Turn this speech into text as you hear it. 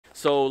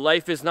So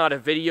life is not a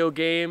video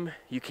game.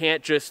 You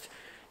can't just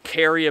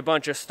carry a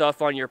bunch of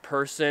stuff on your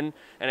person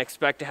and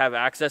expect to have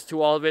access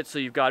to all of it, so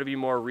you've got to be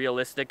more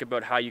realistic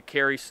about how you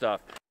carry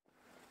stuff.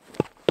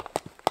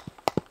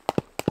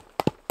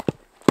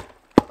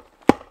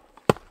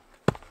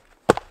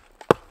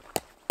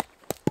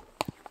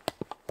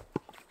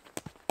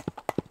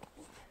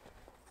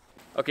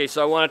 Okay,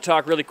 so I want to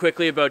talk really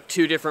quickly about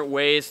two different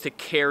ways to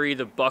carry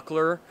the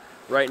buckler.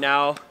 Right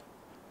now,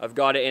 I've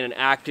got it in an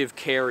active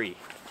carry.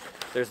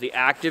 There's the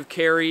active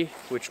carry,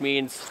 which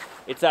means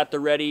it's at the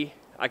ready.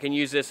 I can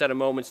use this at a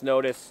moment's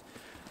notice.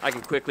 I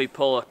can quickly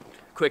pull a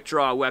quick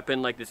draw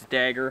weapon like this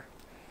dagger,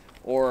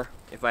 or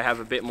if I have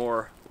a bit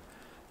more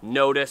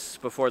notice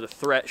before the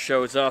threat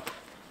shows up,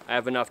 I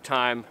have enough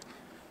time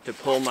to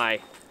pull my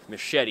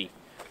machete.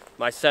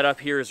 My setup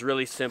here is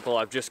really simple.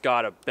 I've just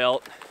got a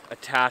belt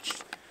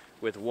attached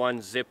with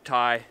one zip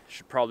tie.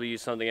 Should probably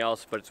use something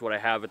else, but it's what I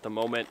have at the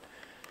moment.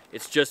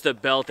 It's just a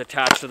belt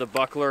attached to the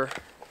buckler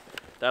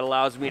that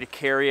allows me to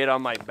carry it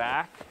on my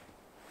back,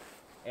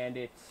 and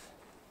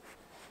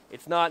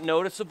it's not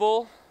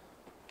noticeable,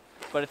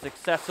 but it's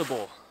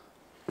accessible.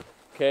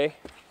 Okay?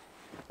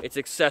 It's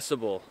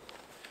accessible.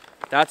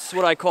 That's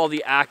what I call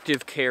the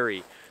active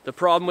carry. The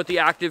problem with the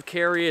active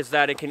carry is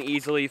that it can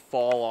easily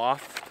fall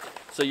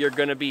off, so you're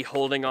gonna be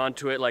holding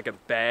onto it like a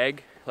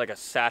bag, like a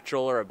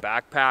satchel or a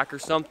backpack or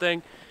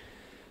something.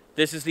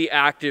 This is the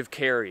active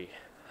carry.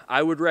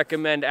 I would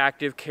recommend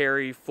active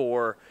carry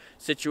for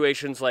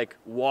situations like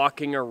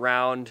walking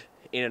around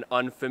in an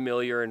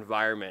unfamiliar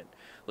environment.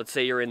 Let's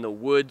say you're in the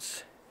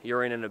woods,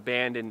 you're in an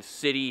abandoned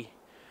city,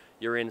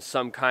 you're in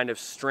some kind of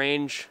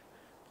strange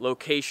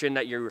location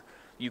that you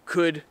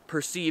could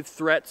perceive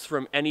threats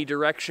from any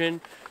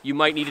direction. You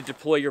might need to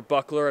deploy your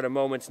buckler at a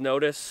moment's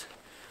notice.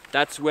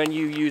 That's when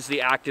you use the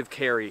active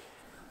carry.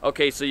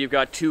 Okay, so you've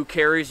got two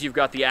carries. You've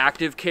got the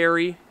active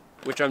carry,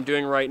 which I'm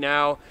doing right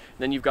now, and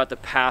then you've got the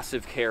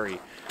passive carry.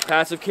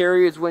 Passive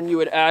carry is when you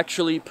would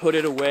actually put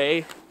it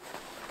away,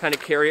 kind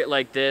of carry it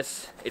like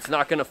this. It's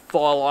not gonna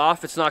fall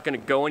off, it's not gonna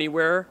go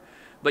anywhere,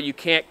 but you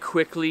can't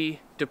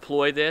quickly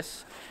deploy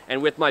this.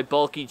 And with my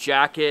bulky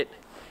jacket,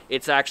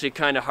 it's actually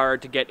kind of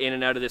hard to get in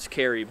and out of this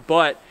carry.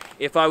 But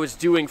if I was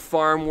doing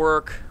farm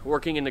work,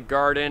 working in the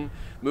garden,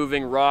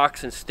 moving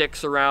rocks and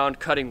sticks around,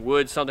 cutting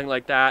wood, something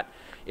like that,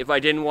 if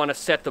I didn't want to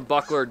set the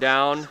buckler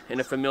down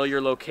in a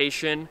familiar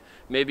location,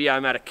 maybe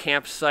I'm at a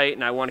campsite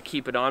and I want to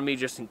keep it on me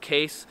just in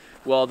case,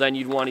 well, then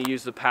you'd want to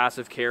use the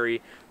passive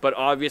carry. But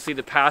obviously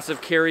the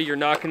passive carry, you're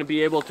not going to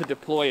be able to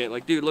deploy it.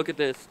 Like, dude, look at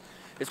this.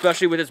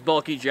 Especially with this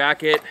bulky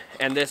jacket,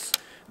 and this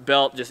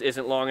belt just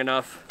isn't long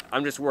enough.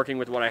 I'm just working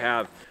with what I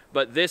have.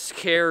 But this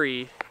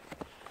carry,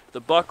 the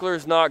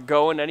buckler's not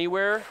going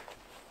anywhere,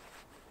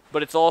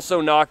 but it's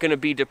also not going to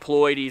be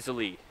deployed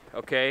easily,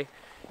 okay?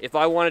 If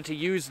I wanted to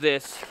use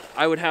this,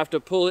 I would have to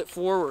pull it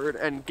forward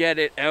and get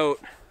it out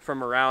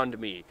from around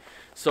me.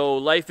 So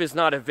life is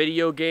not a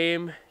video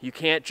game. You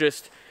can't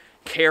just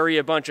carry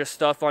a bunch of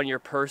stuff on your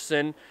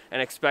person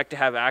and expect to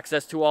have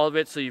access to all of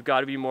it, so you've got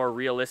to be more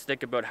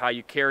realistic about how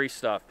you carry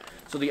stuff.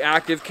 So the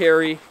active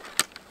carry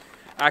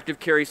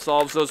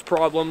solves those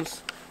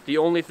problems. The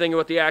only thing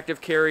with the active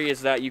carry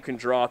is that you can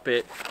drop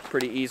it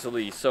pretty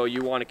easily, so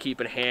you want to keep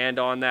a hand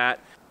on that.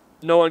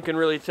 No one can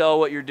really tell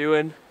what you're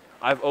doing.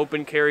 I've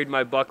open carried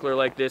my buckler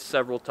like this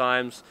several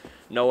times.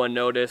 No one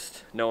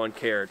noticed, no one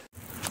cared.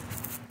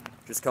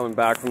 Just coming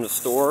back from the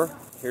store,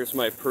 here's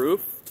my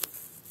proof.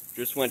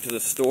 Just went to the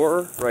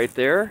store right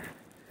there,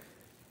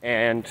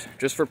 and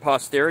just for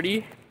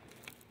posterity,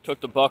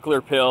 took the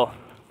buckler pill.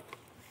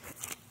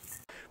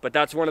 But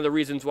that's one of the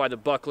reasons why the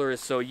buckler is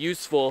so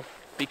useful,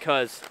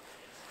 because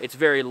it's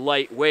very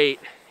lightweight,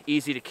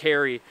 easy to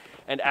carry,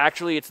 and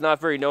actually it's not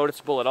very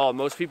noticeable at all.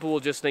 Most people will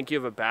just think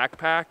you have a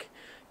backpack.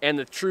 And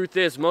the truth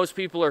is, most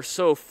people are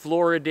so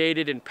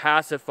fluoridated and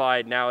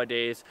pacified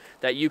nowadays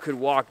that you could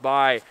walk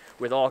by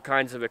with all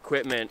kinds of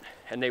equipment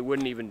and they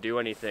wouldn't even do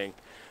anything.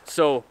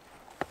 So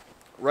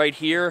right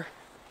here,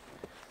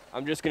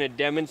 I'm just going to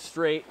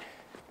demonstrate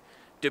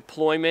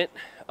deployment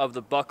of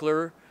the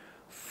buckler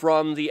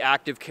from the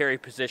active carry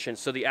position.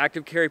 So the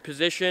active carry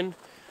position,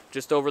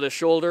 just over the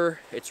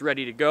shoulder, it's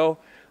ready to go.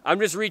 I'm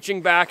just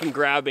reaching back and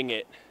grabbing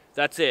it.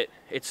 That's it.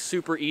 It's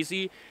super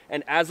easy.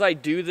 And as I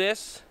do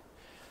this,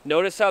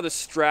 notice how the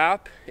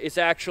strap is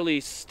actually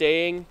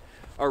staying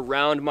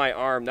around my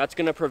arm. That's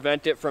going to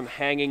prevent it from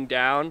hanging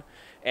down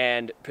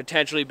and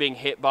potentially being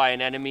hit by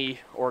an enemy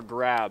or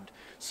grabbed.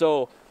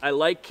 So I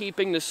like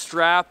keeping the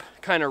strap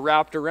kind of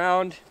wrapped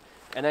around,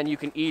 and then you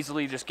can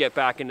easily just get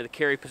back into the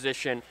carry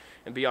position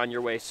and be on your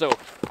way. So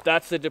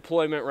that's the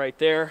deployment right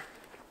there.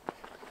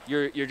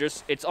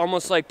 It's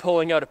almost like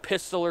pulling out a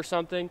pistol or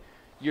something.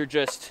 You're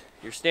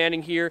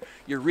standing here,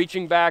 you're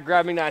reaching back,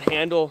 grabbing that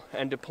handle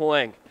and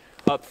deploying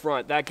up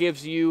front. That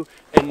gives you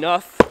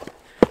enough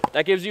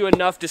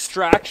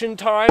distraction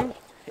time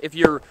if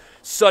you're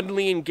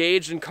suddenly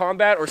engaged in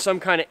combat or some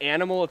kind of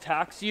animal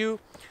attacks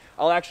you.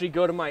 I'll actually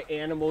go to my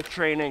animal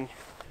training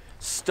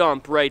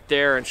stump right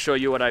there and show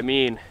you what I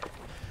mean.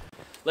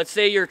 Let's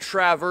say you're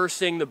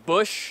traversing the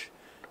bush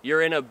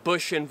You're in a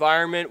bush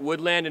environment,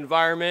 woodland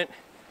environment.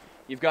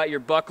 You've got your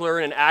buckler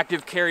in an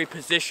active carry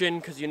position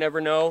because you never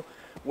know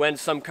when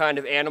some kind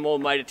of animal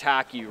might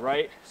attack you,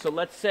 right? So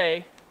let's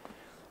say,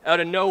 out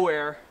of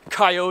nowhere,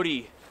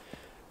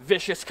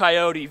 vicious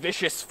coyote,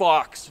 vicious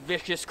fox,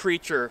 vicious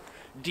creature,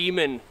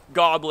 demon,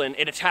 goblin,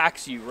 it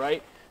attacks you,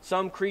 right?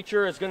 Some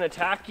creature is gonna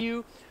attack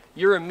you.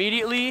 You're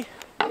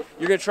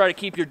gonna try to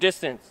keep your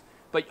distance.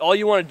 But all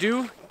you wanna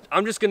do,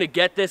 I'm just gonna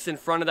get this in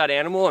front of that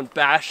animal and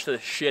bash the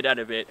shit out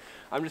of it.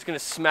 I'm just gonna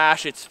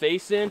smash its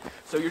face in.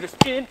 So you're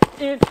just in,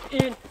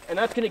 and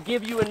that's gonna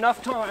give you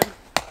enough time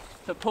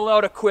to pull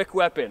out a quick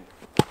weapon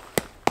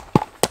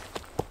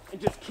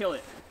and just kill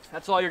it.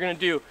 That's all you're gonna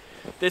do.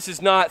 This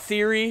is not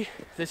theory.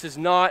 This is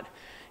not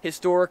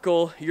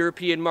historical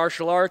European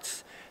martial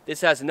arts.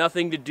 This has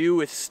nothing to do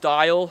with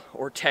style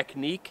or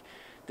technique.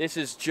 This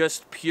is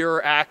just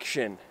pure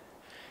action.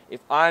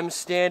 If I'm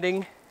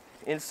standing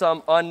in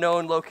some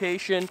unknown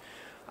location,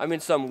 I'm in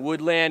some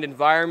woodland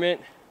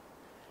environment,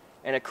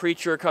 and a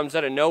creature comes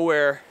out of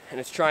nowhere and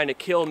is trying to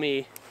kill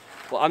me,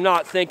 well, I'm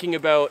not thinking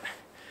about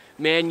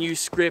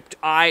manuscript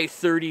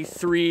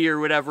I-33 or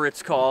whatever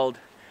it's called.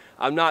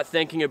 I'm not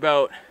thinking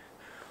about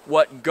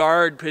what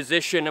guard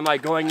position am I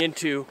going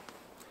into.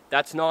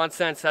 That's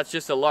nonsense. That's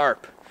just a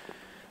LARP.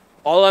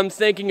 All I'm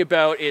thinking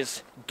about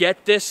is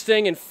get this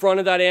thing in front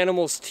of that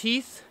animal's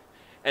teeth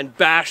and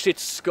bash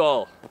its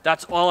skull.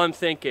 That's all I'm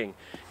thinking.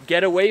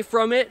 Get away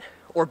from it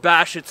or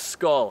bash its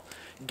skull.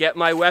 Get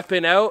my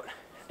weapon out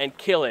and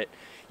kill it.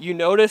 You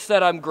notice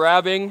that I'm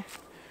grabbing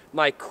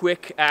my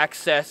quick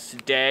access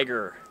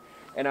dagger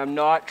and I'm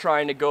not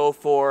trying to go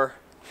for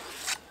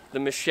the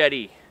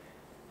machete.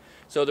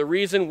 So the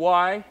reason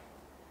why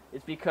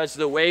is because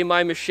the way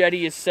my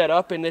machete is set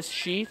up in this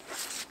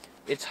sheath,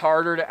 it's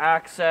harder to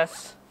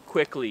access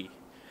quickly.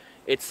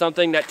 It's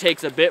something that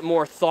takes a bit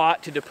more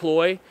thought to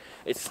deploy.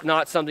 It's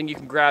not something you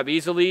can grab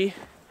easily,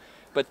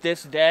 but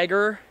this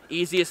dagger,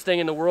 easiest thing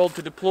in the world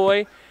to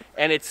deploy,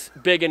 and it's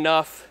big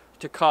enough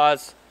to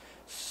cause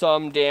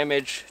some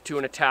damage to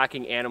an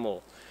attacking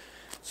animal.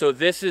 So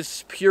this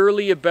is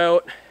purely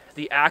about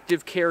the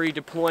active carry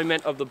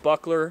deployment of the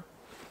buckler.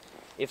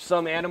 If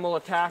some animal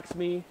attacks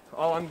me,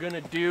 all I'm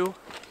gonna do,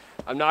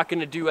 I'm not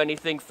gonna do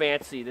anything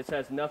fancy. This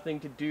has nothing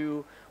to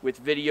do with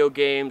video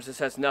games. This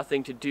has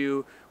nothing to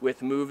do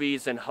with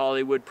movies and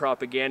Hollywood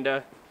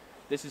propaganda.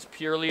 This is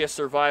purely a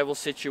survival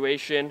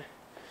situation.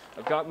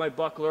 I've got my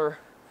buckler.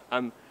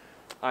 I'm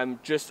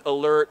just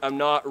alert. I'm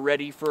not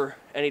ready for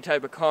any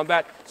type of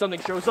combat. Something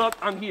shows up,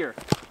 I'm here.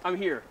 I'm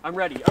here. I'm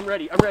ready. I'm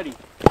ready. I'm ready.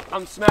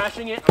 I'm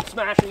smashing it. I'm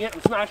smashing it.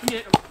 I'm smashing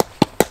it.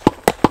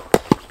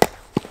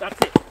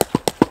 That's it.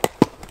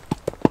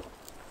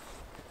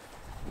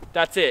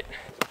 That's it.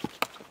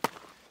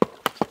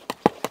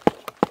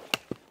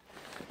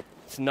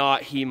 It's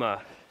not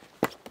HEMA.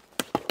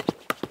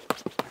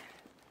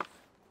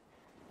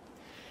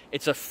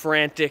 It's a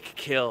frantic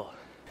kill.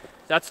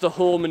 That's the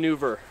whole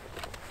maneuver.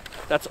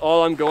 That's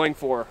all I'm going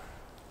for.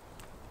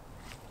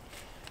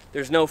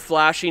 There's no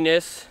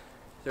flashiness.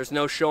 There's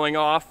no showing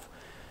off.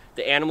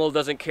 The animal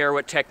doesn't care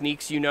what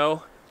techniques you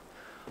know.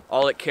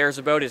 All it cares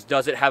about is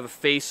does it have a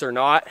face or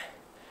not.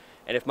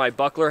 And if my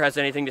buckler has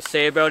anything to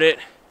say about it,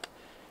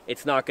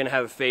 it's not going to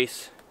have a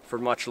face for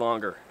much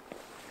longer.